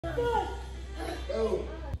Hey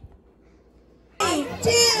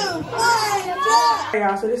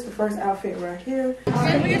y'all, so this is the first outfit right here.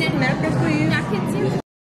 Can we get some napkins, please?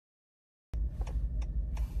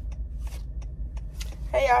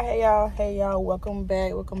 Hey y'all, welcome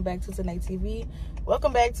back to Tonight TV.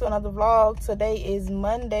 Welcome back to another vlog. Today is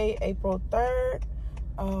Monday, April 3rd.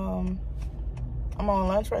 I'm on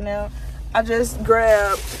lunch right now. I just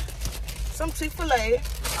grabbed some Chick-fil-A.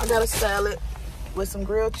 I got a salad with some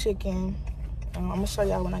grilled chicken. I'm gonna show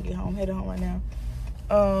y'all when I get home. Headed home right now.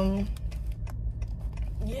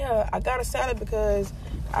 Yeah, I got a salad because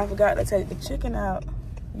I forgot to take the chicken out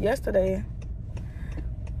yesterday.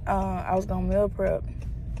 I was gonna meal prep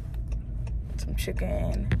some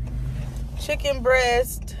chicken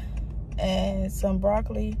breast and some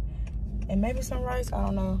broccoli and maybe some rice. I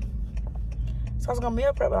don't know. So I was gonna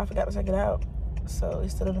meal prep, but I forgot to take it out. So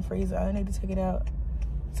it's still in the freezer. I need to take it out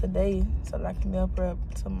today so that I can meal prep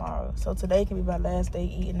tomorrow. So today can be my last day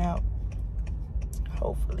eating out.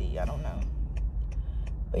 Hopefully, I don't know.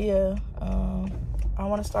 But yeah, I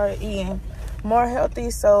want to start eating more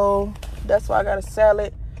healthy, so that's why I got a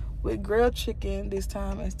salad with grilled chicken this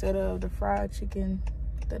time instead of the fried chicken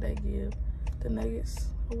that they give, the nuggets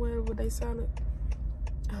or whatever they salad.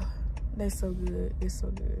 Oh, they're so good. It's so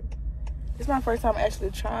good. It's my first time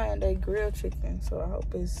actually trying their grilled chicken, so I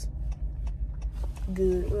hope it's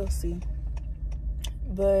good. We'll see.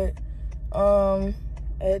 But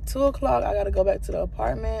at 2 o'clock, I got to go back to the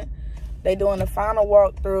apartment. They doing the final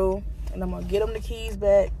walkthrough, and I'm gonna get them the keys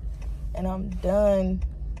back, and I'm done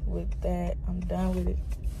with that. I'm done with it.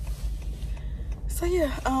 So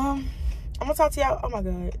yeah, I'm gonna talk to y'all. Oh my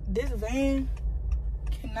God, this van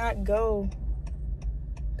cannot go.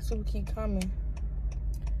 This will keep coming.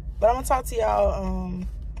 But I'm gonna talk to y'all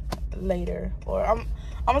later, or I'm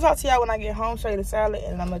gonna talk to y'all when I get home, show you the salad,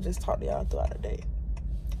 and I'm gonna just talk to y'all throughout the day.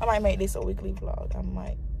 I might make this a weekly vlog. I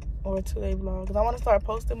might, or a 2-day vlog, because I want to start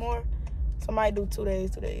posting more. So I might do 2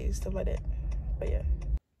 days, stuff like that. But yeah.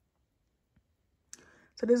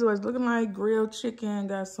 So this is what it's looking like. Grilled chicken.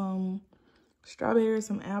 Got some strawberries,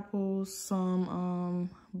 some apples, some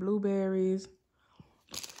blueberries.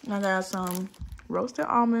 And I got some roasted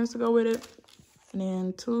almonds to go with it. And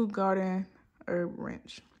then 2 garden herb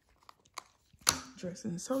ranch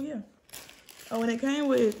dressings. So yeah. Oh, and it came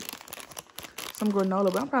with some granola,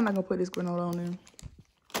 but I'm probably not gonna put this granola on there.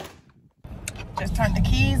 Just turned the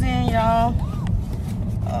keys in, y'all.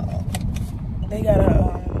 They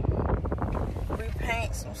gotta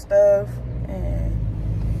repaint some stuff, and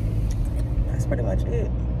that's pretty much it.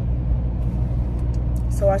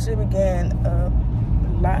 So I should be getting a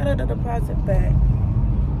lot of the deposit back,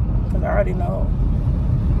 because I already know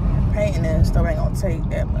painting and stuff ain't gonna take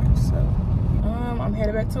that much. So I'm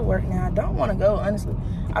headed back to work now. I don't want to go, honestly.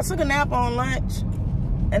 I took a nap on lunch,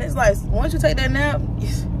 and it's like, once you take that nap,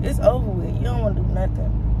 it's over with. You don't want to do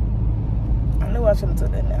nothing. I knew I shouldn't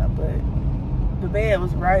have took that nap, but the bed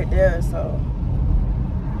was right there, so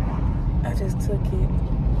I just took it.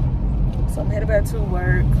 So I'm headed back to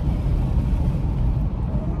work.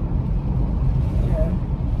 Yeah.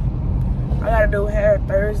 I gotta do hair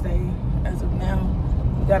Thursday as of now.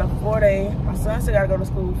 We got a 4-day. My son still gotta go to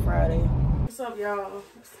school Friday. What's up, y'all?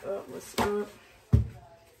 What's up?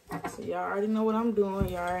 So y'all already know what I'm doing.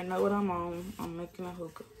 Y'all already know what I'm on. I'm making a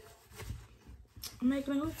hookah.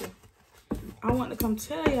 I want to come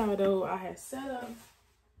tell y'all though, I had set up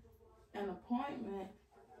an appointment.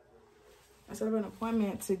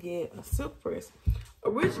 To get a silk press.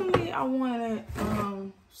 Originally, I wanted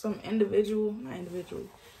some invisible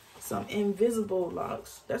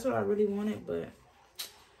locks. That's what I really wanted, but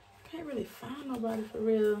I can't really find nobody for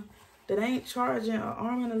real that ain't charging an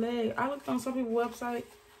arm and a leg. I looked on some people's website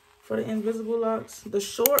for the invisible locks. The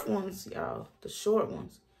short ones, y'all. The short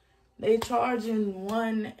ones. They charging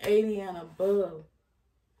 $180 and above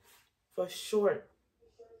for short,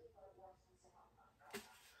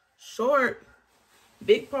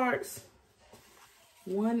 big parts.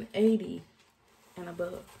 $180 and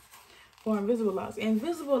above for invisible locks.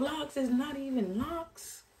 Invisible locks is not even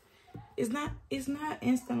locks. It's not instant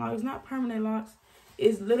locks. It's not permanent locks.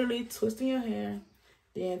 It's literally twisting your hair,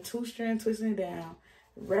 then 2-strand twisting it down,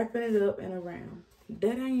 wrapping it up and around.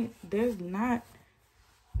 That's not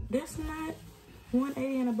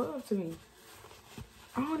 180 and above to me.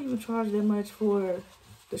 I don't even charge that much for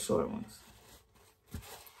the short ones.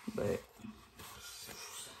 But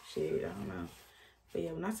shit, I don't know. But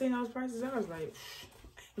yeah, when I seen those prices, I was like,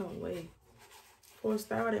 ain't no way. For a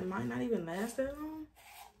style that might not even last that long?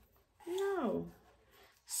 No.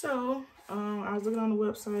 So, I was looking on the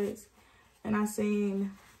websites, and I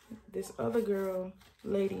seen this other girl,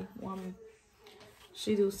 woman.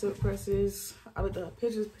 She do silk presses. I looked at her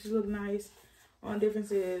pictures. Pictures look nice. Only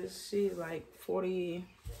difference is she's like 40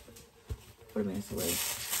 minutes away.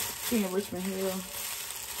 She in Richmond Hill.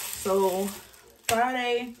 So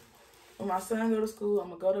Friday, when my son go to school, I'm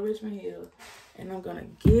gonna go to Richmond Hill and I'm gonna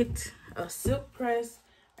get a silk press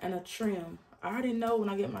and a trim. I already know when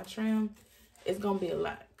I get my trim, it's gonna be a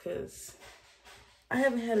lot because I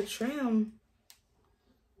haven't had a trim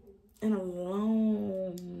in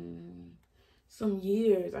some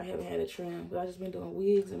years. I haven't had a trim, but I just been doing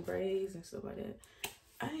wigs and braids and stuff like that.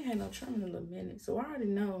 I ain't had no trim in a little minute, so I already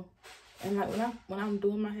know. And like when I'm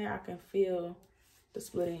doing my hair, I can feel the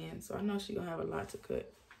split end, so I know she gonna have a lot to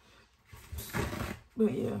cut.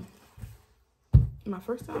 But yeah, my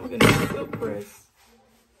first time getting a silk press.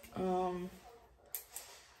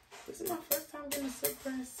 This is my first time getting a silk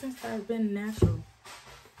press since I've been natural.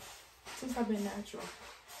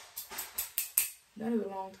 That is a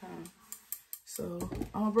long time. So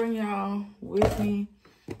I'm gonna bring y'all with me.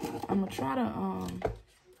 I'm gonna try to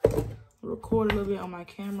record a little bit on my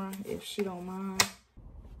camera if she don't mind.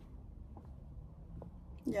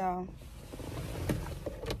 Y'all,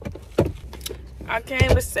 I came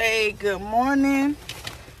to say good morning.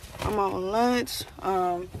 I'm on lunch.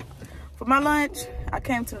 For my lunch, I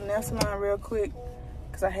came to the nail salon real quick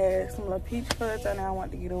because I had some little peach fuzz and I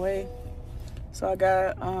wanted to get away. So I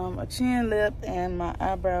got a chin lip and my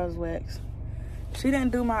eyebrows waxed. She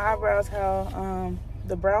didn't do my eyebrows how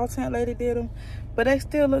the brow tint lady did them, but they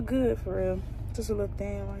still look good for real. Just a little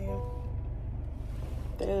thin right here.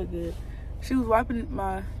 They look good. She was wiping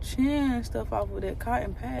my chin and stuff off with that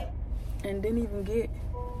cotton pad and didn't even get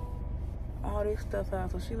all this stuff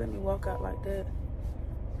out. So she let me walk out like that.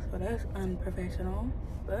 So that's unprofessional,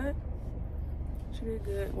 but she did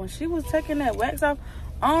good. When she was taking that wax off,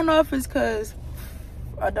 I don't know if it's because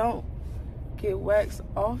I don't get wax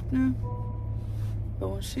often, but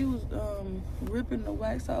when she was ripping the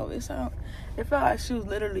wax off, it felt like she was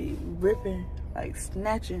literally ripping, like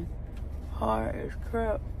snatching hard as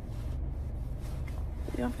crap.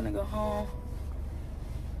 Yeah, I'm finna go home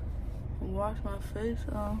and wash my face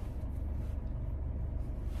off.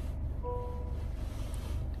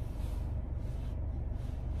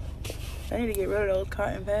 I need to get rid of those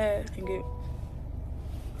cotton pads and get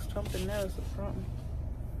something else or something.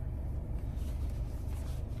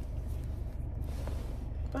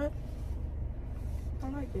 But I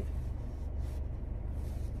like it.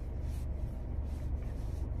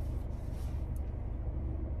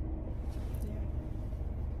 Yeah.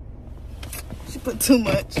 She put too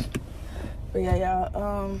much. But yeah,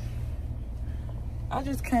 y'all, I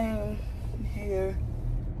just came here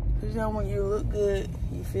because, you know, when you look good,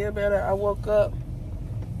 you feel better. I woke up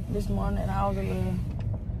this morning and I was a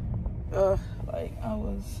little, like I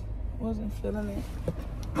wasn't feeling it.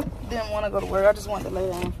 Didn't want to go to work. I just wanted to lay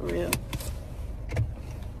down for real.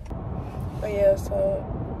 But yeah, so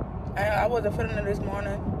I wasn't feeling it this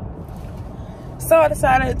morning. So I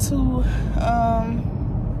decided to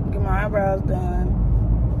get my eyebrows done.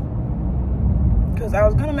 Because I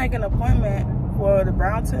was going to make an appointment for the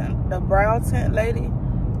brow tint lady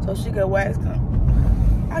so she could wax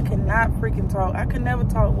them. I cannot freaking talk. I could never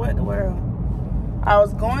talk. What the world? I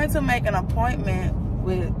was going to make an appointment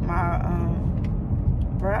with my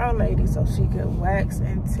brow lady so she could wax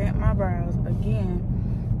and tint my brows again.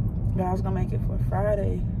 But I was gonna make it for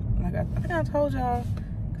Friday. Like I think I told y'all,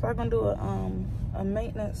 cause I was gonna do a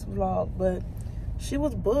maintenance vlog, but she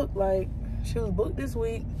was booked. Like she was booked this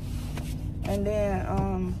week, and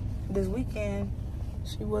then this weekend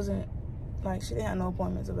she wasn't. Like she didn't have no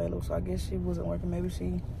appointments available, so I guess she wasn't working. Maybe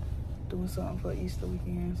she doing something for Easter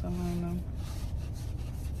weekend, something, I don't know.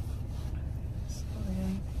 So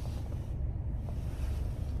yeah.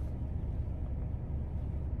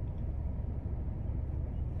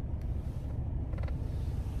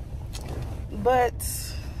 But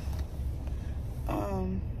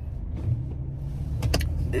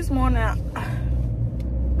this morning I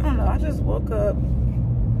don't know, I just woke up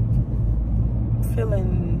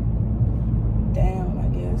feeling down, I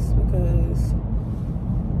guess, because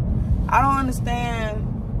I don't understand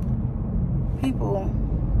people.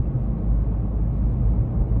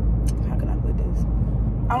 How can I put this?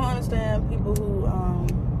 I don't understand people who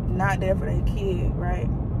not there for their kid, right?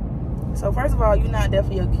 So first of all, you're not there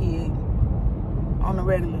for your kid on the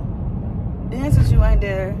regular. Then since you ain't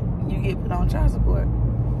there, you get put on child support.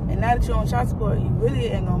 And now that you're on child support, you really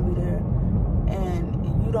ain't gonna be there,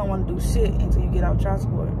 and you don't want to do shit until you get out child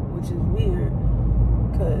support, which is weird.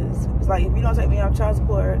 Cause it's like, if you don't take me off child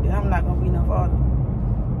support, then I'm not gonna be no father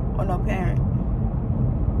or no parent.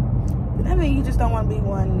 But that means you just don't want to be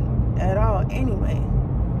one at all anyway.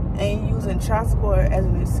 and using child support as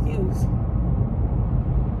an excuse.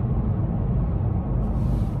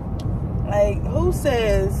 Like, who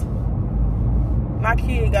says my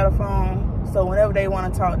kid got a phone so whenever they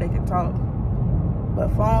want to talk, they can talk? But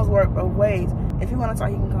phones work both ways. If he want to talk,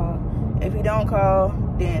 he can call. If he don't call,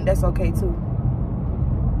 then that's okay too.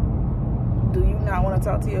 Do you not want to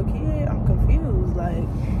talk to your kid? I'm confused. Like,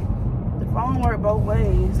 the phone work both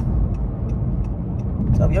ways.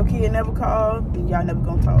 So if your kid never called, then y'all never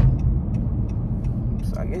gonna talk.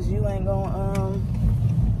 So I guess you ain't gonna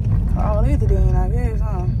call either then, I guess,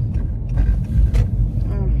 huh?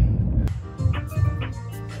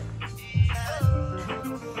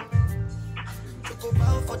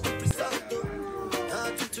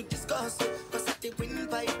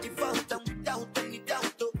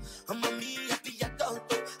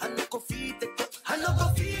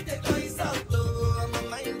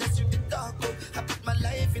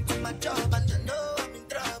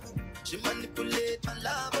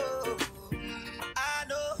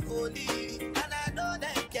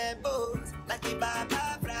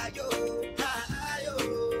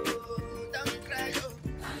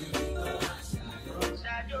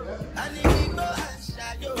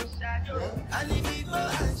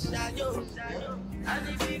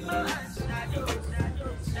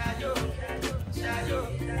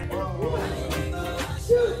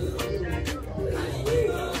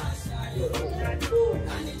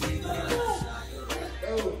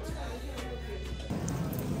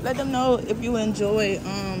 Let them know if you enjoy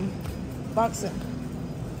boxing.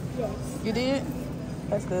 Yes. You did?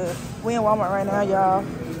 That's good. We in Walmart right now, y'all.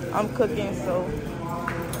 I'm cooking, so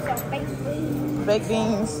baked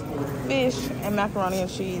beans, fish, and macaroni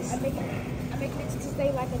and cheese. I make it to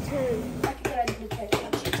stay like a turd.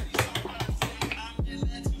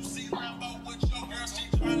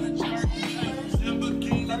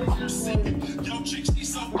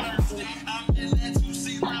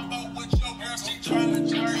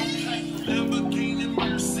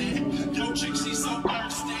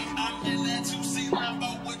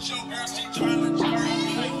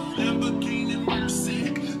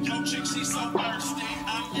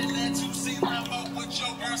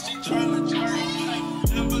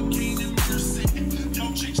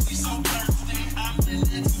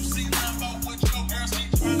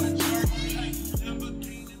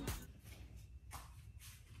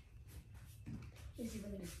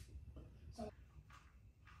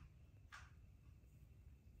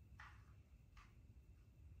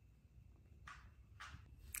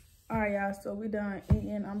 All right, y'all, so we done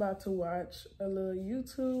eating. I'm about to watch a little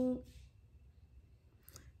YouTube.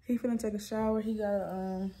 He finna take a shower. He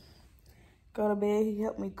gotta go to bed. He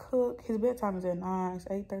helped me cook. His bedtime is at 9. It's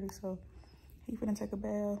 8:30, so he finna take a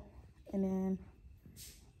bath and then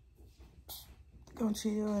gonna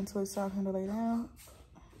chill until it's time to lay down.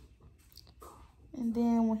 And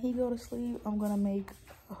then when he go to sleep, I'm gonna make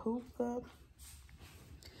a hookah.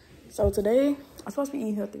 So today, I'm supposed to be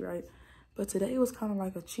eating healthy, right? But today was kind of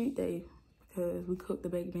like a cheat day because we cooked the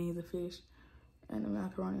baked beans and fish and the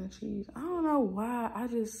macaroni and cheese. I don't know why, I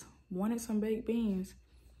just wanted some baked beans.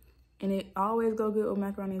 And it always go good with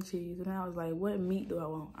macaroni and cheese. And I was like, what meat do I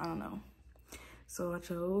want? I don't know. So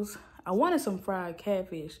I wanted some fried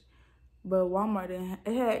catfish. But Walmart didn't,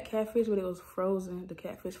 it had catfish, but it was frozen, the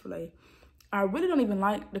catfish fillet. I really don't even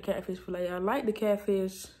like the catfish fillet. I like the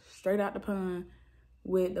catfish straight out the pond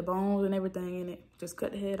with the bones and everything in it. Just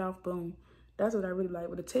cut the head off, boom. That's what I really like.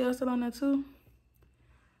 With the tail still on there too.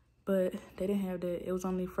 But they didn't have that. It was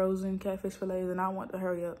only frozen catfish fillets, and I want to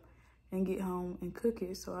hurry up and get home and cook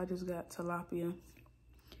it. So I just got tilapia.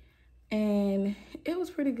 And it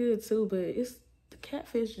was pretty good too, but it's the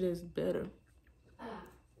catfish just better.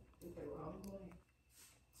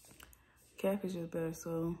 Catfish is better,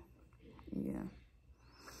 so yeah.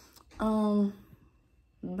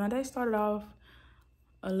 My day started off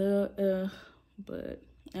a little but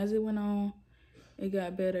as it went on, it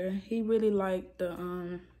got better. He really liked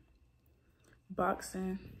the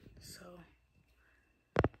boxing, so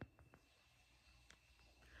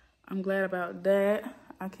I'm glad about that.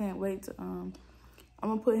 I can't wait to I'm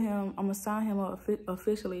gonna sign him up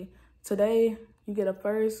officially today. You get a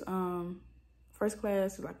first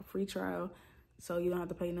class is like a free trial, so you don't have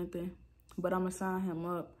to pay nothing. But I'm gonna sign him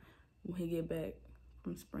up when he get back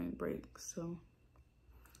from spring break. So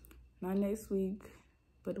not next week,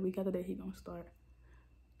 but the week after that he gonna start.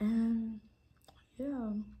 And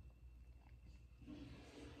yeah,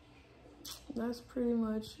 that's pretty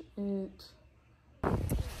much it.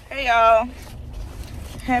 Hey y'all,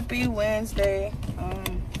 happy Wednesday.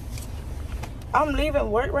 I'm leaving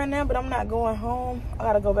work right now, but I'm not going home. I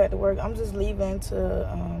gotta go back to work. I'm just leaving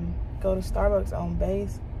to go to Starbucks on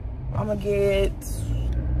base I'm gonna get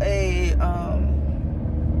a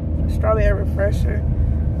strawberry refresher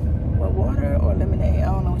with water or lemonade. I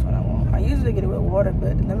don't know which one I want. I usually get it with water,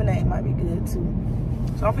 but the lemonade might be good too.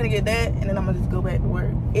 So I'm finna get that, and then I'm gonna just go back to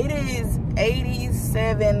work. It is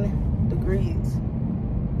 87 degrees.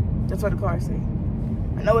 That's what the car say.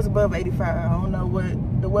 I know it's above 85. I don't know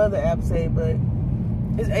what the weather app say, but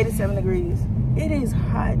it's 87 degrees. It is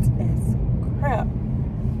hot as crap.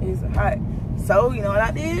 It's hot. So, you know what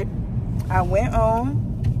I did? I went on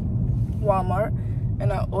Walmart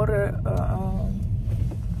and I ordered a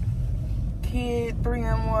kid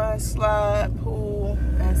 3-in-1 slide, pool,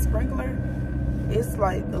 and sprinkler. It's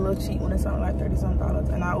like a little cheap when it's on like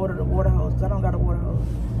 $30-something. And I ordered a water hose because I don't got a water hose.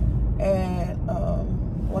 And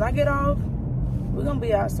when I get off, we're gonna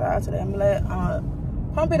be outside today. I'm gonna let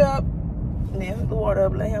pump it up and then hook the water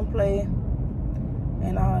up, let him play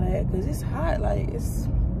and all that, because it's hot. Like it's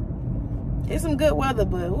some good weather,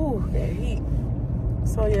 but ooh, that heat.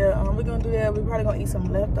 So yeah, we're gonna do that. We're probably gonna eat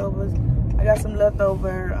some leftovers. I got some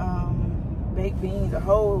leftover baked beans, a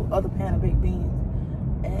whole other pan of baked beans,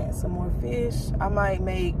 and some more fish. I might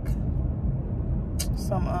make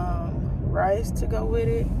some rice to go with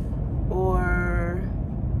it, or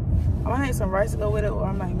I might make some rice to go with it, or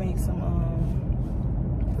I might make some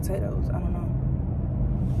potatoes. I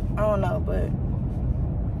don't know, but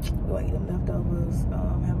we're gonna eat them leftovers,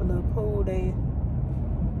 have a little pool day,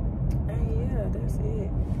 and yeah, that's it.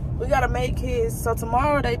 We gotta make his, so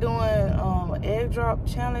tomorrow they doing an egg drop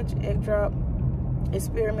challenge, egg drop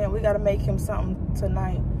experiment. We gotta make him something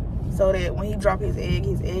tonight so that when he drop his egg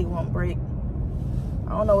won't break.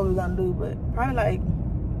 I don't know what we're gonna do, but probably like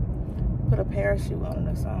put a parachute on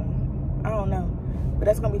it or something. I don't know, but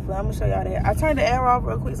that's gonna be fun. I'm gonna show y'all that. I turned the air off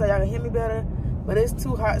real quick so y'all can hear me better, but it's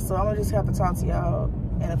too hot, so I'm gonna just have to talk to y'all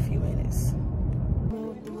in a few minutes.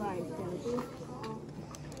 Move the rice, baby.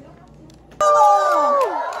 All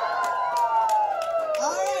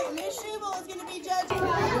right, Miss Sheba is gonna be judging.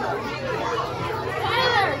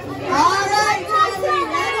 Tyler! All right, Tyler,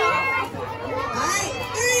 ready? All right,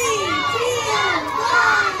 3, 2,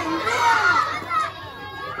 1, go!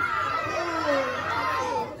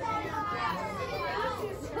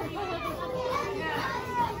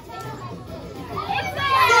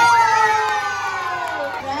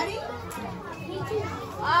 Ready?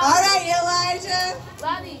 All right, Elijah.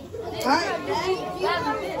 All right, ready?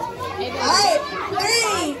 All right,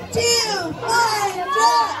 3, 2, 1,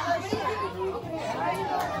 drop.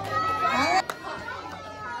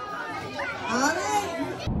 All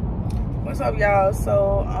right. What's up, y'all?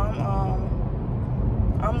 So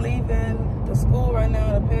I'm leaving the school right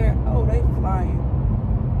now. The parent, oh, they flying.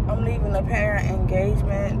 I'm leaving the parent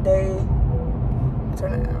engagement day.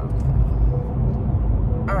 Turn it out.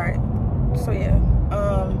 All right. So yeah,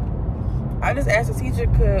 I just asked the teacher,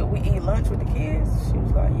 could we eat lunch with the kids? She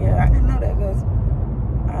was like, yeah. I didn't know that because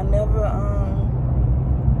I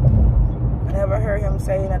never heard him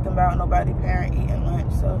say nothing about nobody parent eating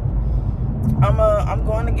lunch. So I'm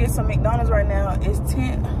going to get some McDonald's right now. It's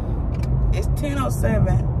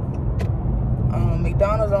 10:07.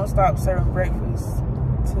 McDonald's don't stop serving breakfast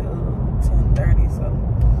till 10:30. So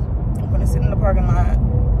I'm gonna sit in the parking lot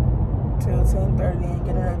till 10:30 and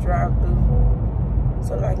get in a drive-thru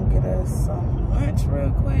so that I can get us some lunch real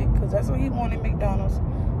quick, because that's what he wanted, McDonald's.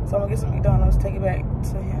 So I'm gonna get some McDonald's, take it back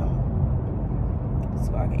to him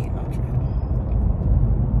so I can eat lunch with him.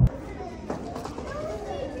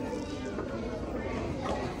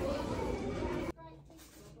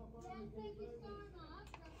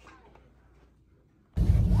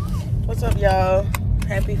 What's up, y'all?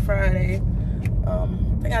 Happy Friday. I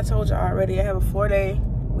think I told y'all already, I have a 4-day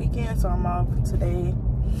weekend, so I'm off today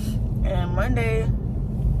and Monday.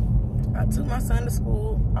 I took my son to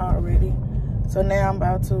school already, so now I'm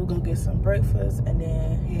about to go get some breakfast and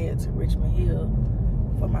then head to Richmond Hill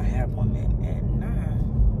for my hair appointment at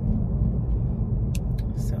 9.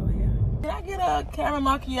 So yeah. Can I get a caramel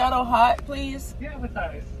macchiato hot, please? Yeah, with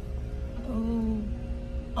ice.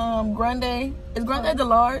 Grande. Is Grande the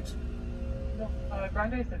large? No,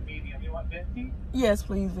 grande is a medium. You want venti? Yes,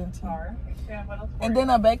 please, venti. All right. And what else? And then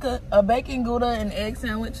a bacon gouda and egg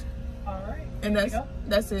sandwich. All right. And that's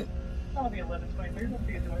it. That'll be 11:23. We'll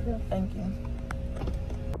see you tomorrow. Thank you.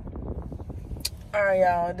 All right,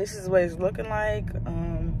 y'all. This is what it's looking like.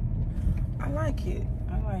 I like it.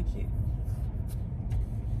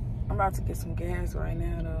 I'm about to get some gas right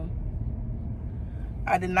now, though.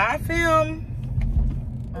 I did not film.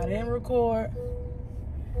 I didn't record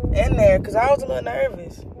in there because I was a little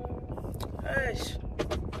nervous. Hush.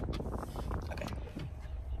 Okay.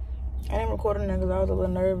 I didn't record in there because I was a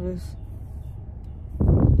little nervous.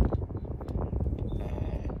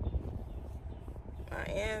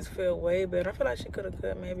 ends feel way better. I feel like she could have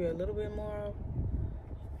cut maybe a little bit more off,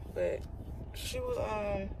 but she was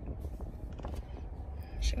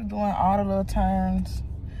doing all the little turns.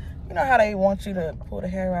 You know how they want you to pull the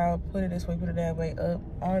hair out, put it this way, put it that way, up,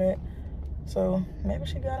 all that. So maybe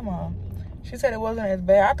she got them all. She said it wasn't as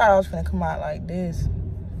bad. I thought I was gonna come out like this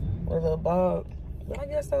with a little bob, but I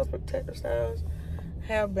guess those protective styles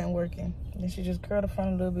have been working. And she just curled the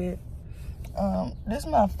front a little bit. This is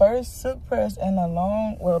my first silk press in a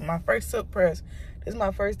long, my first silk press. This is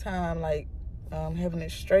my first time like having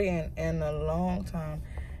it straightened in a long time.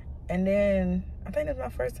 And then I think it's my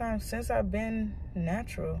first time since I've been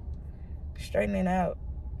natural straightening out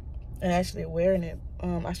and actually wearing it.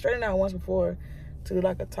 I straightened out once before to do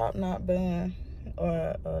like a top knot bun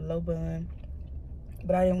or a low bun,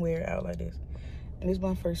 but I didn't wear it out like this. And this is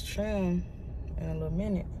my first trim in a little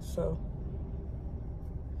minute, so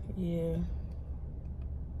yeah.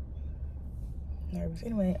 Nervous.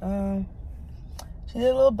 Anyway, she did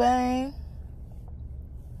a little bang.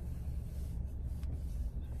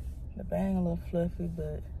 The bang a little fluffy,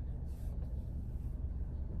 but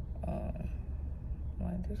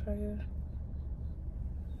like this right here.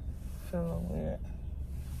 Feel a little weird.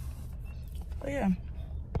 But yeah.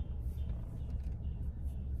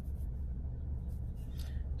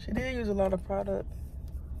 She did use a lot of product.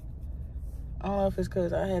 I don't know if it's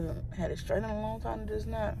because I haven't had it straight in a long time, it's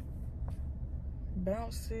not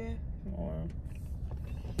bouncy or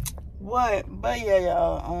what. But yeah,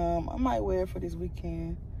 y'all, I might wear it for this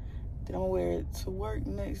weekend. Then I'm gonna wear it to work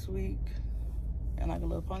next week and like a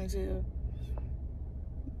little ponytail.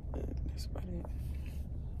 But that's about it.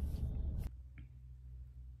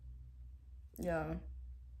 Yeah.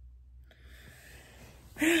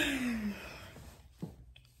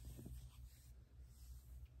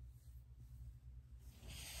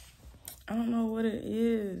 I don't know what it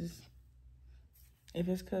is. If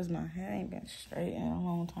it's because my hair ain't been straight in a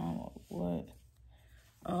long time or what.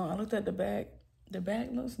 I looked at the back. The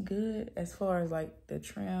back looks good as far as like the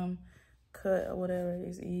trim, cut or whatever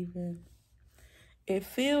is even. It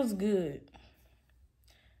feels good.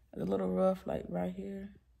 It's a little rough like right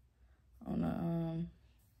here on the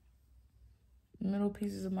middle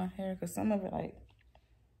pieces of my hair, because some of it like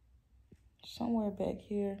somewhere back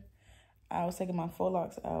here, I was taking my faux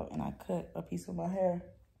locks out and I cut a piece of my hair.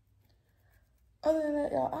 Other than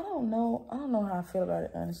that, y'all, I don't know how I feel about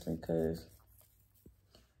it, honestly, because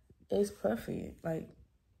it's puffy. Like,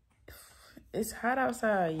 it's hot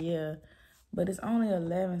outside, yeah, but it's only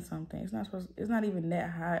 11 something. It's not even that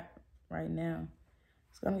hot right now.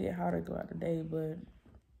 It's gonna get hotter throughout the day, but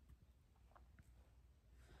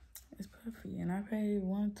it's puffy. And I paid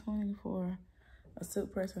 $120 for a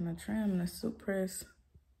silk press and a trim, and a silk press,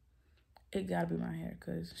 it gotta be my hair,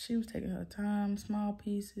 because she was taking her time, small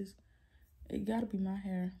pieces. It gotta be my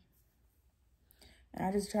hair. And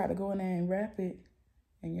I just tried to go in there and wrap it,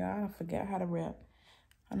 and y'all, I forgot how to wrap.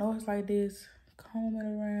 I know it's like this, comb it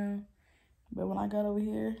around, but when I got over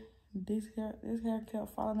here, this hair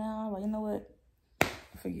kept falling out. I was like, you know what?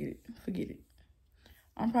 Forget it.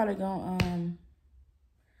 I'm probably gonna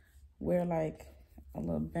wear like a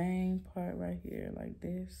little bang part right here, like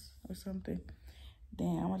this or something.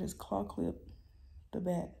 Then I'm gonna just claw clip the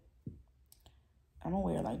back. I'm gonna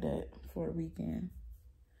wear it like that for the weekend.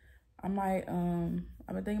 I might,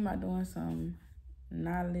 I've been thinking about doing some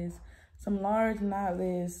knotless, some large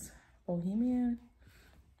knotless bohemian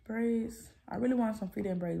braids. I really want some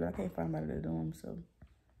feet-in braids, but I can't find anybody to do them, so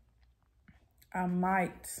I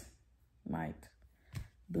might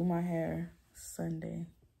do my hair Sunday.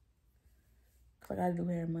 Cause I gotta do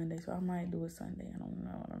hair Monday, so I might do it Sunday. I don't know.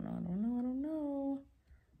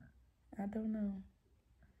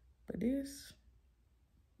 But this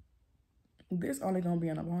only gonna be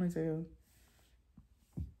on a ponytail.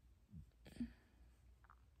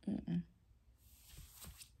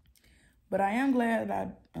 But I am glad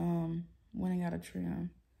that I went and got a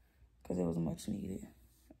trim, because it was much needed.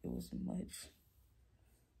 It was much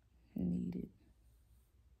needed.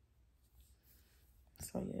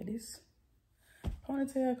 So yeah, this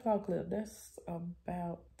ponytail claw clip, that's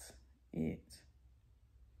about it.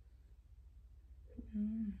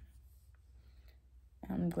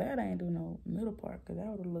 I'm glad I ain't do no middle part, because that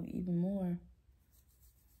would have looked even more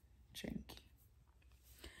janky.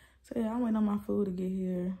 So yeah, I'm waiting on my food to get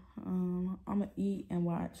here. I'm gonna eat and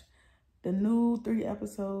watch the new 3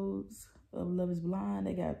 episodes of Love is Blind.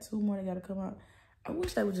 They got 2 more that gotta come out. I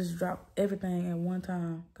wish they would just drop everything at one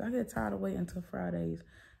time, because I get tired of waiting until Fridays.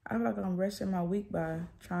 I feel like I'm rushing my week by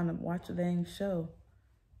trying to watch a dang show.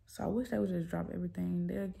 So I wish they would just drop everything.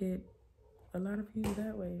 They'll get a lot of views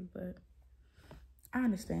that way, but I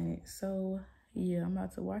understand it. So yeah, I'm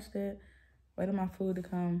about to watch that. Wait on my food to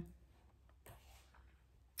come.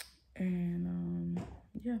 And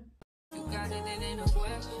yeah. You got it, it ain't a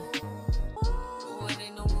question. Oh, it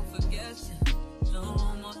ain't no room for guessing. No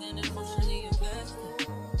more than emotionally invested.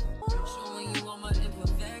 Showing you all my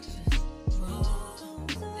imperfections. Oh,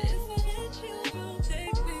 if I hit you, don't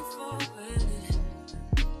take me for granted.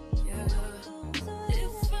 Yeah.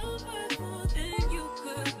 If I'm worth more than you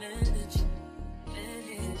could manage,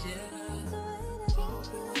 yeah. Oh,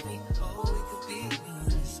 be with me, oh, we could be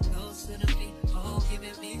honest. Close to the beat, oh,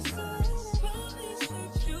 giving me signs. Promise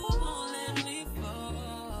that you won't let me fall.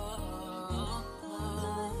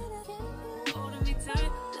 Holding me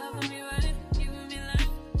tight, loving me right, giving me life,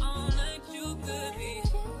 all like you could be.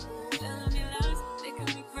 Telling me lies,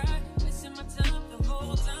 making me cry, missing my time the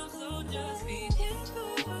whole time, so just be. If the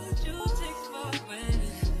word you take for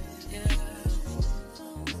granted, yeah.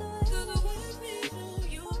 To the way we know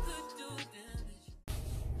you could do damage.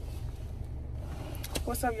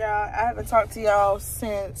 What's up, y'all? I haven't talked to y'all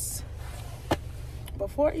since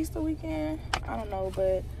before Easter weekend. I don't know,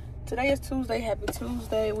 but today is Tuesday. Happy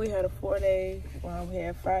Tuesday. We had a 4-day. We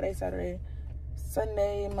had Friday, Saturday,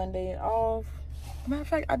 Sunday, Monday off. Matter of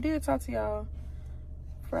fact, I did talk to y'all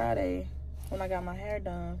Friday when I got my hair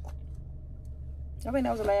done. I think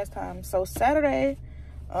that was the last time. So Saturday,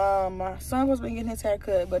 my son was been getting his hair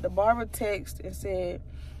cut, but the barber texted and said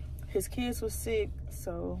his kids was sick.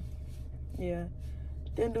 So yeah,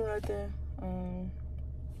 didn't do nothing.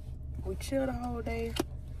 We chilled the whole day.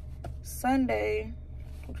 Sunday,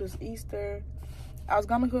 which was Easter, I was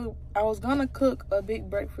gonna cook a big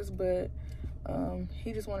breakfast, but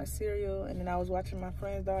he just wanted cereal, and then I was watching my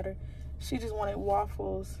friend's daughter. She just wanted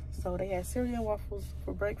waffles, so they had cereal and waffles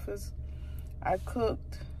for breakfast. I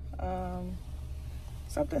cooked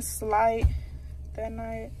something slight that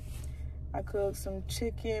night. I cooked some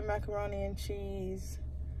chicken, macaroni and cheese,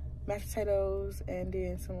 mashed potatoes, and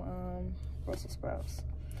then some Brussels sprouts.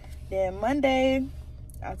 Then Monday,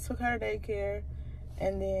 I took her to daycare,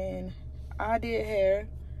 and then I did hair.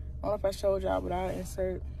 I don't know if I showed y'all, but I'll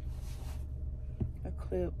insert a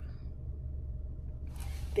clip.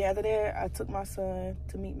 Then after that, I took my son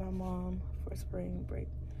to meet my mom for spring break.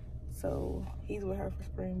 So he's with her for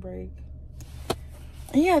spring break.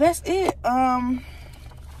 And yeah, that's it. I'm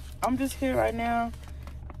just here right now,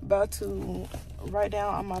 about to write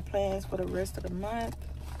down all my plans for the rest of the month.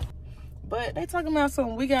 But they talking about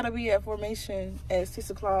something. We gotta be at formation at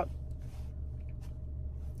 6 o'clock.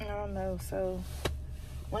 I don't know. So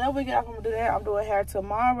whenever we get off, I'm gonna do that. I'm doing hair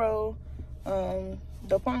tomorrow.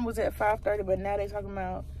 The appointment was at 5:30, but now they talking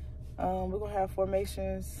about we're gonna have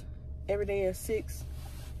formations every day at 6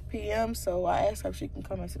 p.m. So I asked her if she can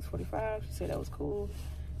come at 6:45. She said that was cool.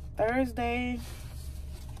 Thursday,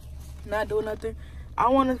 not doing nothing. I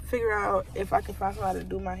want to figure out if I can find somebody to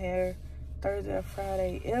do my hair Thursday or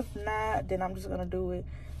Friday. If not, then I'm just gonna do it.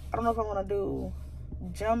 I don't know if I'm gonna do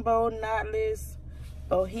jumbo knotless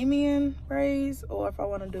bohemian braids, or if I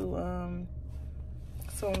want to do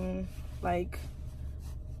some like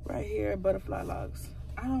right here butterfly locks.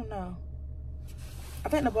 I don't know. I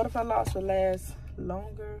think the butterfly locks will last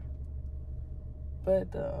longer,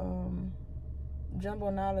 but the jumbo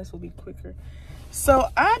knotless will be quicker. So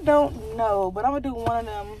I don't know, but I'm gonna do one of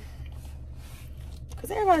them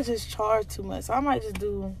because everybody just charge too much. So I might just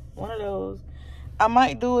do one of those. I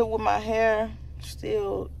might do it with my hair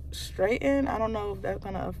still straightened. I don't know if that's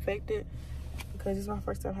gonna affect it because it's my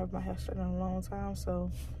first time having my hair straightened in a long time.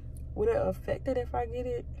 So would it affect it if I get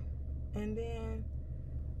it and then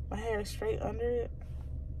my hair is straight under it?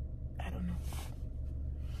 I don't know.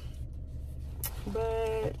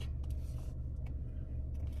 But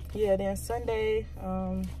yeah, then Sunday,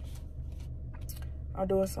 I'm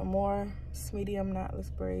doing some more medium knotless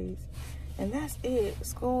braids. And that's it.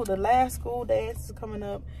 School, the last school dance is coming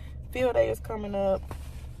up. Field day is coming up.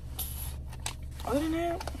 Other than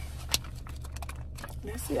that,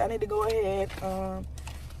 that's it. I need to go ahead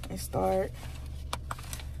and start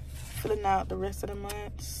filling out the rest of the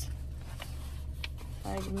months.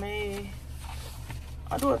 Like May,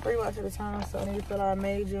 I do it 3 months at a time, so I need to fill out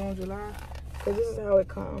May, June, July. Because this is how it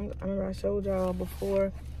comes. I remember I showed y'all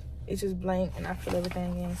before. It's just blank and I fill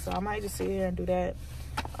everything in. So I might just sit here and do that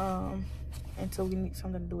until we need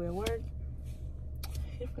something to do at work.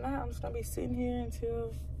 If not, I'm just going to be sitting here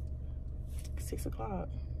until 6 o'clock.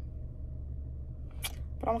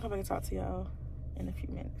 But I'm going to come back and talk to y'all in a few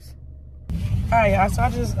minutes. Alright, y'all. So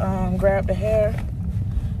I just grabbed the hair.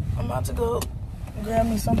 I'm about to go grab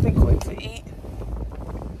me something quick to eat.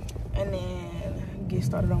 And then get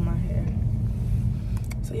started on my hair.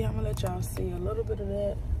 So yeah, I'm gonna let y'all see a little bit of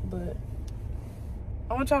that, but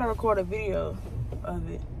I'm gonna try to record a video of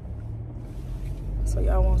it, so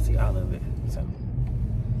y'all won't see all of it. So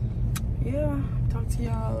yeah, talk to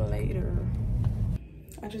y'all later.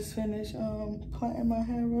 I just finished plaiting my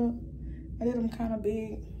hair up. I did them kind of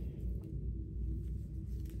big.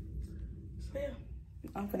 So yeah,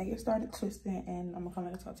 I'm finna get started twisting, and I'm gonna come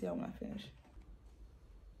back and talk to y'all when I finish.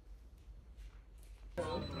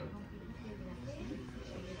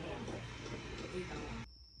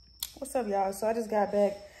 What's up, y'all? So I just got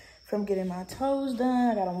back from getting my toes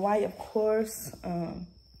done. I got them white, of course. I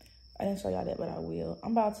didn't show y'all that, but I will.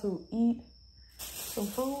 I'm about to eat some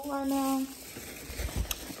food right now.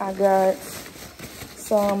 I got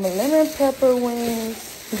some lemon pepper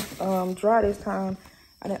wings, dry this time.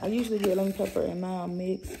 I usually get lemon pepper and mild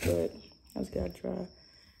mix, but I just got dry.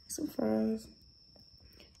 Some fries.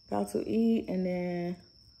 About to eat, and then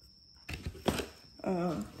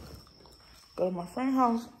go to my friend's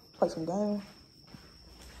house, play some games.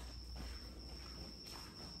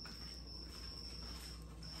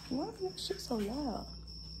 Why is that shit so loud?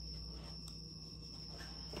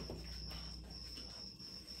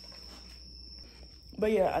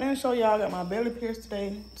 But yeah, I didn't show y'all. I got my belly pierced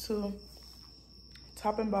today too,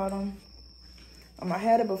 top and bottom. I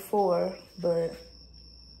had it before, but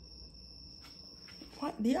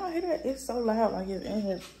what? Do y'all hear that? It's so loud, like it's in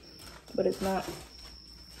here, but it's not.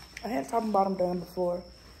 I had top and bottom done before.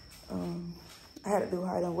 I had to do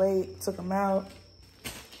height and weight, took them out,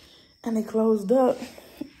 and they closed up.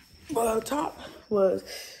 Well, the top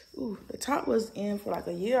was in for like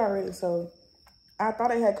a year already, so I thought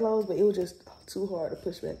they had closed, but it was just too hard to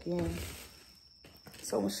push back in.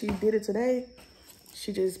 So when she did it today,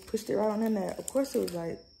 she just pushed it right on in there. Of course, it was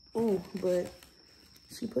like, ooh, but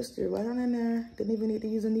she pushed it right on in there. Didn't even need to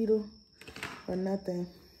use a needle or nothing.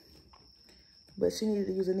 But she needed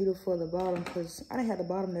to use a needle for the bottom because I didn't have the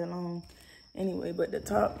bottom that long anyway. But the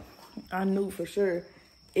top, I knew for sure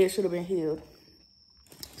it should have been healed.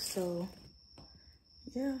 So,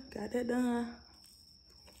 yeah, got that done.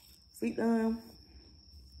 Feet done.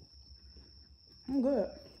 I'm good.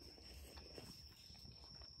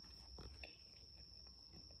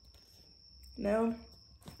 Now,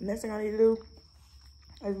 next thing I need to do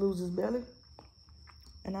is lose this belly,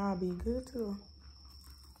 and I'll be good too.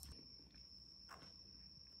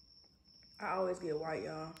 I always get white,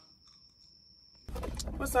 y'all.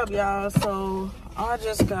 What's up, y'all? So I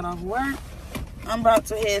just got off work. I'm about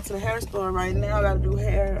to head to the hair store right now. I gotta do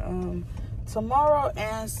hair tomorrow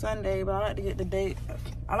and Sunday, but I like to get the date.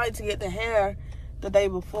 I like to get the hair the day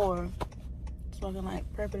before, so I can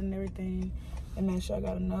like prep it and everything, and make sure I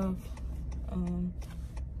got enough.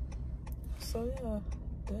 So yeah,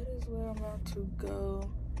 that is where I'm about to go.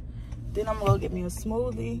 Then I'm gonna go get me a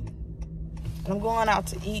smoothie, and I'm going out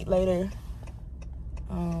to eat later.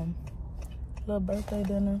 Little birthday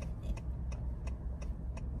dinner.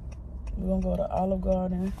 We're gonna go to Olive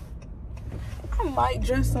Garden. I might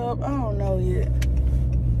dress up. I don't know yet.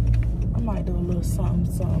 I might do a little something.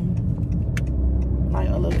 Like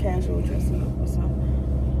a little casual dress up or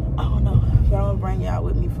something. I don't know. But I'm gonna bring y'all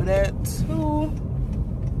with me for that too.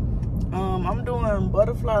 I'm doing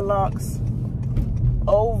butterfly locks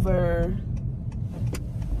over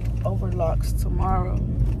locks tomorrow.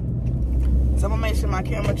 So I'm gonna make sure my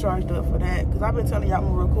camera charged up for that, because I've been telling y'all I'm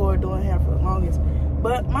gonna record doing hair for the longest.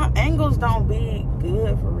 But my angles don't be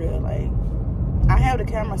good for real. Like, I have the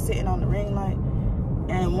camera sitting on the ring light,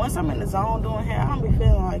 and once I'm in the zone doing hair, I don't be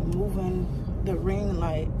feeling like moving the ring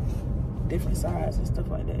light different sides and stuff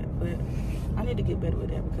like that. But I need to get better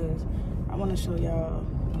with that, because I want to show y'all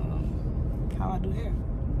how I do hair.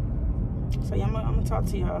 So yeah, I'm gonna talk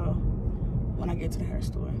to y'all when I get to the hair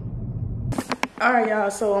store. All right, y'all,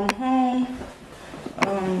 so I'm home.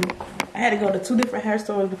 I had to go to 2 different hair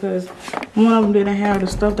stores because one of them didn't have the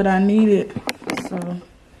stuff that I needed. So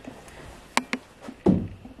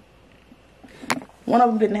one of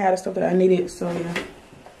them didn't have the stuff that I needed, so yeah.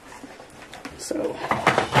 So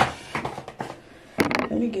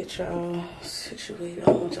let me get y'all situated. I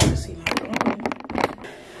don't want y'all to see my phone.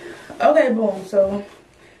 Okay, boom. So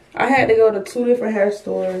I had to go to 2 different hair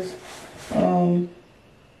stores.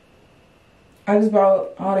 I just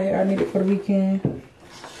bought all the hair I needed for the weekend.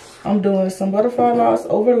 I'm doing some butterfly locks,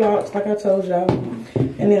 over locks, like I told y'all.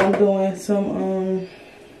 And then I'm doing some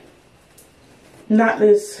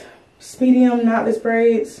knotless, medium knotless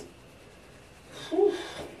braids.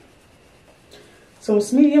 Some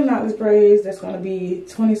medium knotless braids, that's gonna be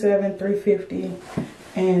 $27,350,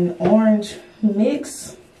 and orange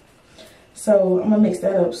mix. So I'm gonna mix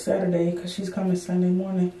that up Saturday because she's coming Sunday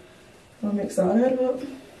morning. I'm gonna mix all that up.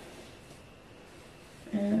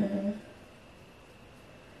 And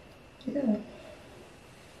yeah,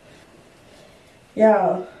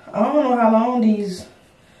 Y'all, I don't know how long these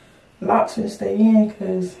locks will stay in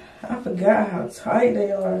because I forgot how tight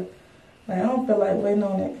they are. Like, I don't feel like waiting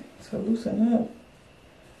on it to loosen up.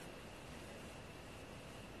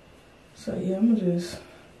 So yeah, I'm gonna just,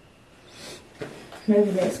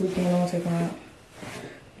 maybe next weekend I'm gonna take them out.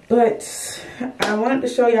 But I wanted to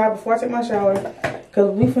show y'all before I take my shower,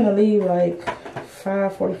 because we finna leave like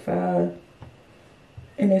 5:45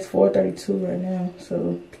 and it's 4:32 right now.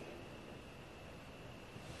 So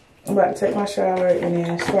I'm about to take my shower and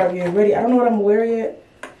then start getting ready. I don't know what I'm gonna wear yet.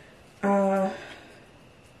 I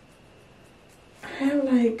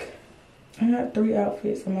have 3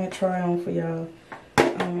 outfits I'm gonna try on for y'all.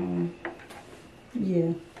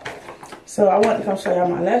 Yeah. So I want to come show y'all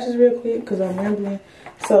my lashes real quick because I'm rambling.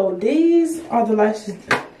 So these are the lashes.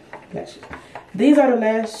 These are the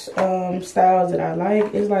lash styles that I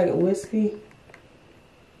like. It's like wispy.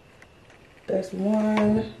 That's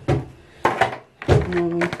one.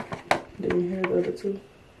 Then here's the other 2.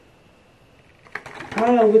 I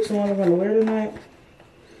don't know which one I'm gonna wear tonight.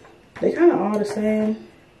 They kind of all the same.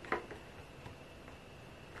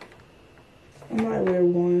 I might wear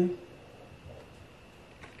one.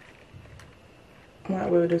 I might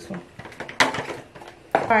wear this one.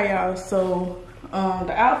 Alright, y'all. So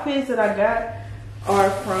the outfits that I got are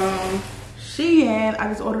from Shein. I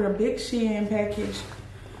just ordered a big Shein package.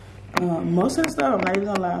 Most of the stuff, I'm not even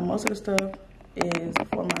gonna lie, most of the stuff is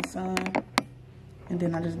for my son. And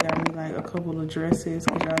then I just got me like a couple of dresses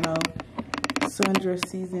because y'all know sundress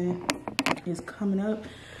season is coming up.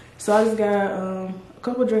 So I just got a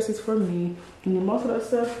couple dresses for me. And then most of that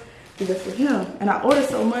stuff is just for him. And I ordered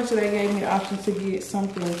so much that they gave me the option to get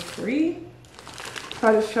something free. So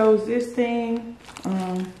I just chose this thing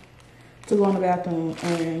to go in the bathroom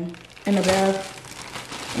and in the bath,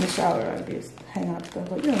 in the shower, I guess, hang out and stuff.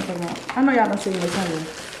 But you know what I'm talking about. I know y'all don't see me this Sunday.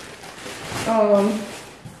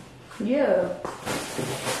 Yeah.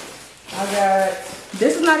 I got,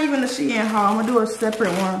 this is not even the Shein haul. I'm gonna do a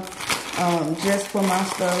separate one just for my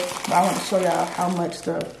stuff. But I want to show y'all how much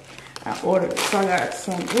stuff I ordered. So I got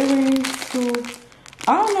some earrings too.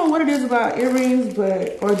 I don't know what it is about earrings,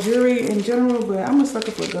 or jewelry in general, but I'm a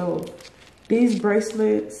sucker for gold. These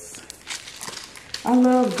bracelets, I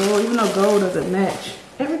love gold, even though gold doesn't match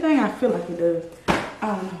everything. I feel like it does.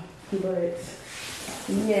 I don't know, but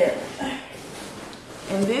yeah.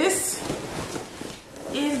 And this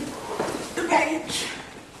is the package.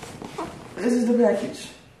 This is the package.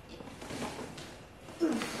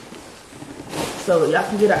 So y'all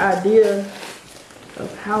can get an idea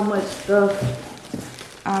of how much stuff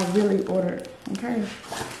I really ordered, okay?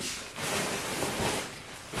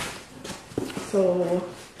 So,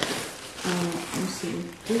 let me see,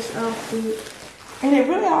 this outfit. And it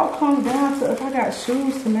really all comes down to if I got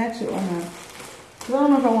shoes to match it or not. Cause I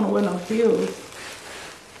don't know if I want to wear no heels.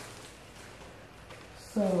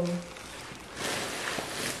 So,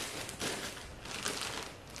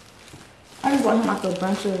 I just bought him like a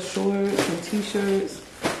bunch of shorts and t-shirts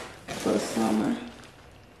for the summer.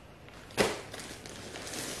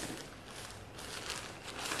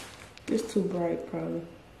 It's too bright, probably.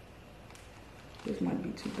 This might be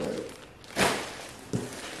too bright.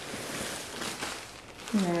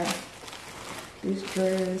 Yeah. This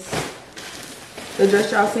dress. The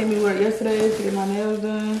dress y'all seen me wear yesterday to get my nails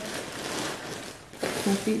done.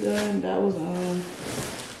 My feet done. That was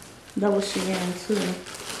Shein too.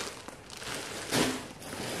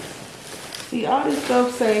 See, all this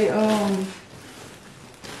stuff say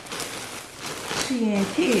Shein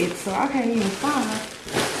Kids, so I can't even find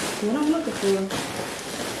what I'm looking for.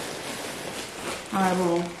 Alright,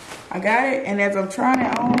 boom. I got it, and as I'm trying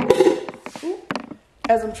it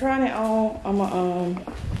on, I'm gonna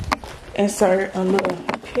insert a little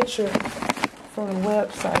picture from the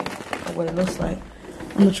website of what it looks like.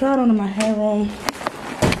 I'm gonna try it on in my hair room.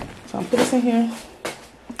 So I'm put this in here.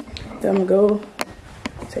 Then I'm gonna go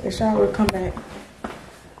take a shower, come back,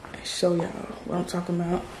 and show y'all what I'm talking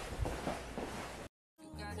about.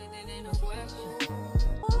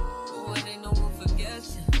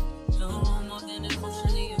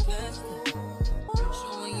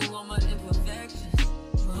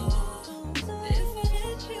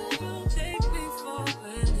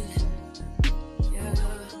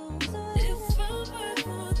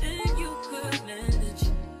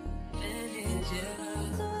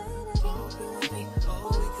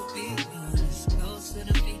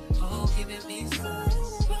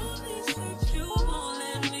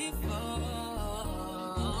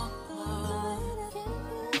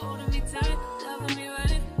 Loving me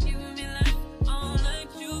right.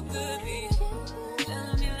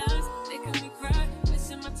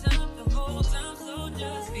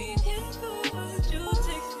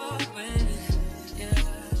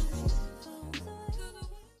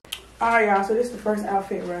 All right, y'all, so this is the first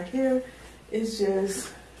outfit right here. It's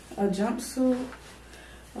just a jumpsuit.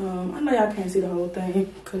 I know y'all can't see the whole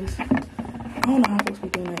thing because I don't know how folks be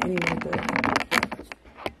doing that anyway, but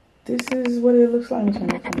this is what it looks like.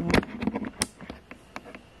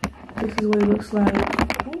 This is what it looks like.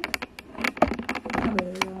 Oh, there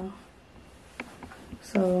you go.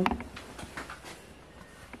 So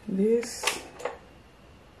this,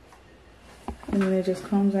 and then it just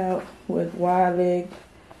comes out with wide leg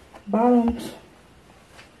bottoms.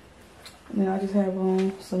 And then I just have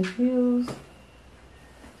on some heels.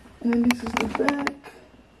 And then this is the back.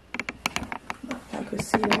 I could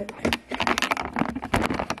see that.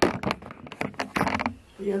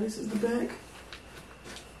 Yeah, this is the back.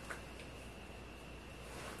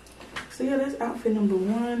 So yeah, that's outfit number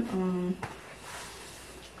one.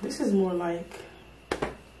 This is more like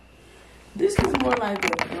a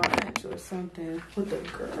brunch or something with the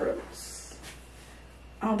girls.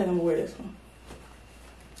 I don't think I'm gonna wear this one.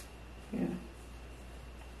 Yeah.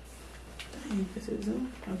 Dang, is it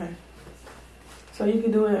zoom? Okay. So you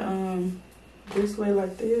can do it this way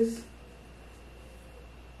like this.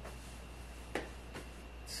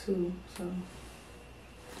 Too. So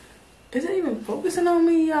is it even focusing on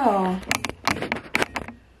me, y'all?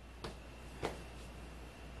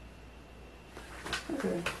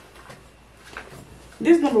 Okay.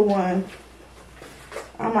 This number one.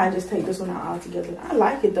 I might just take this one out altogether. I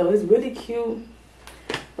like it though. It's really cute.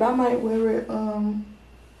 But I might wear it, I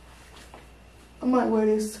might wear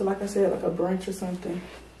this to, like I said, like a brunch or something.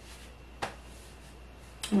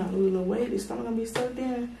 I'm gonna lose a little weight. It's not gonna be sucked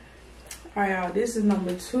in. All right, y'all, this is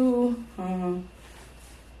number two. I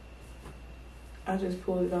just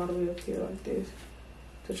pulled it all the way up here like this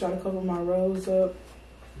to try to cover my rolls up.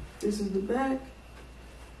 This is the back.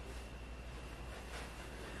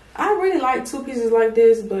 I really like two pieces like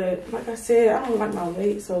this, but like I said, I don't like my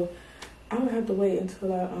weight, so I'm gonna have to wait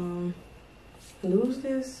until I lose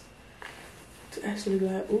this to actually be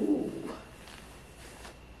like, ooh.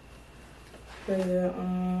 But yeah,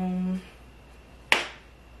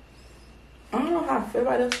 I don't know how I feel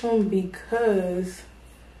about this one because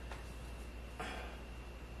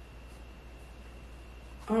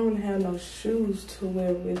I don't really have no shoes to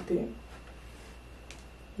wear with it.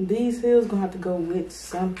 These heels gonna have to go with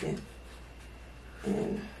something.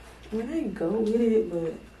 And I mean, they go with it,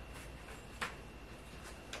 but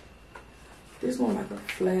this one like a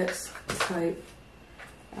flats type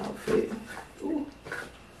outfit. Ooh,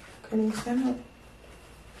 can't even stand up.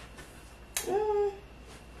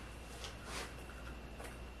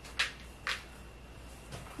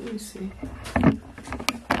 Let me see.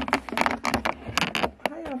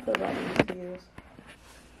 How y'all feel about these heels?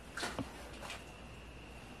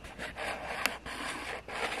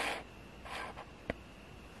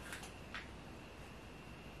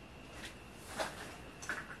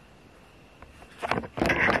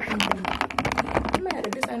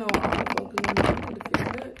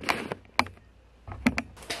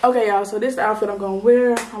 Okay, y'all, so this outfit I'm gonna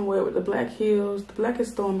wear, I'm gonna wear it with the black heels. The black is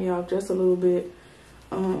throwing me off just a little bit.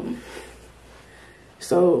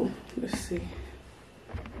 So let's see.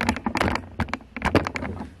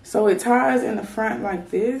 So it ties in the front like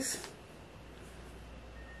this.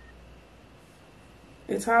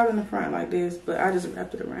 It ties in the front like this, but I just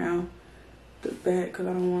wrapped it around the back because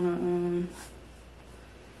I don't wanna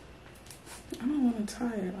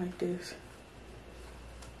tie it like this.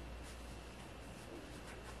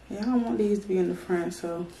 Yeah, I don't want these to be in the front,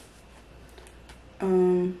 so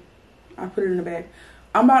I put it in the back.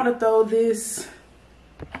 I'm about to throw this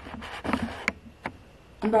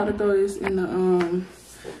in the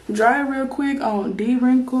dryer real quick on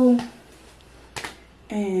de-wrinkle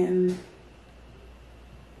and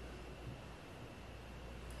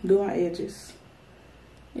do my edges.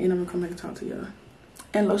 And I'm gonna come back and talk to y'all.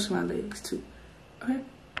 And lotion my legs too. Okay.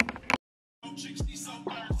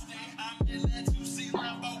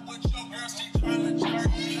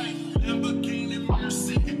 Lamborghini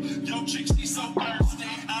Mercy, yo chick she so thirsty.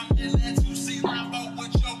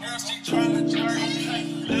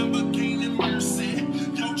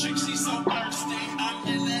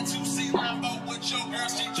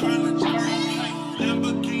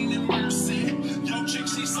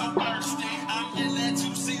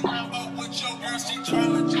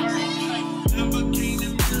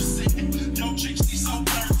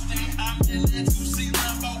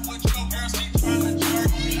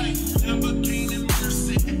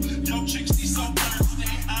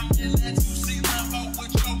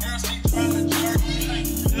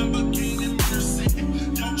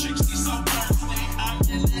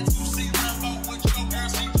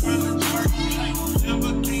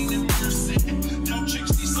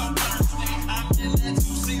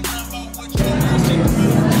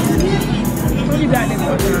 got this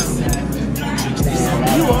whole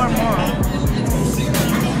time. You are mom.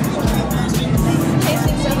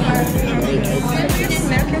 Tasting so far.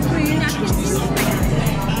 Napkin, please.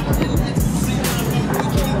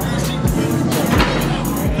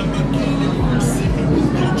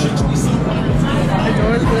 The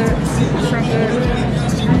door's good. Shrimp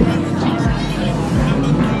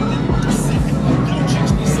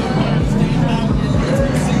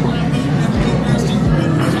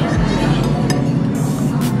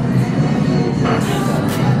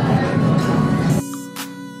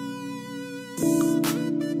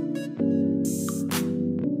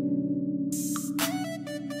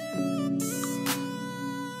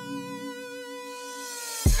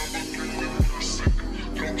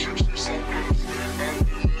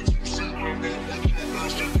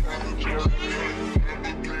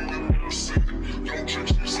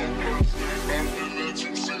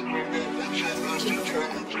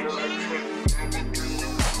good.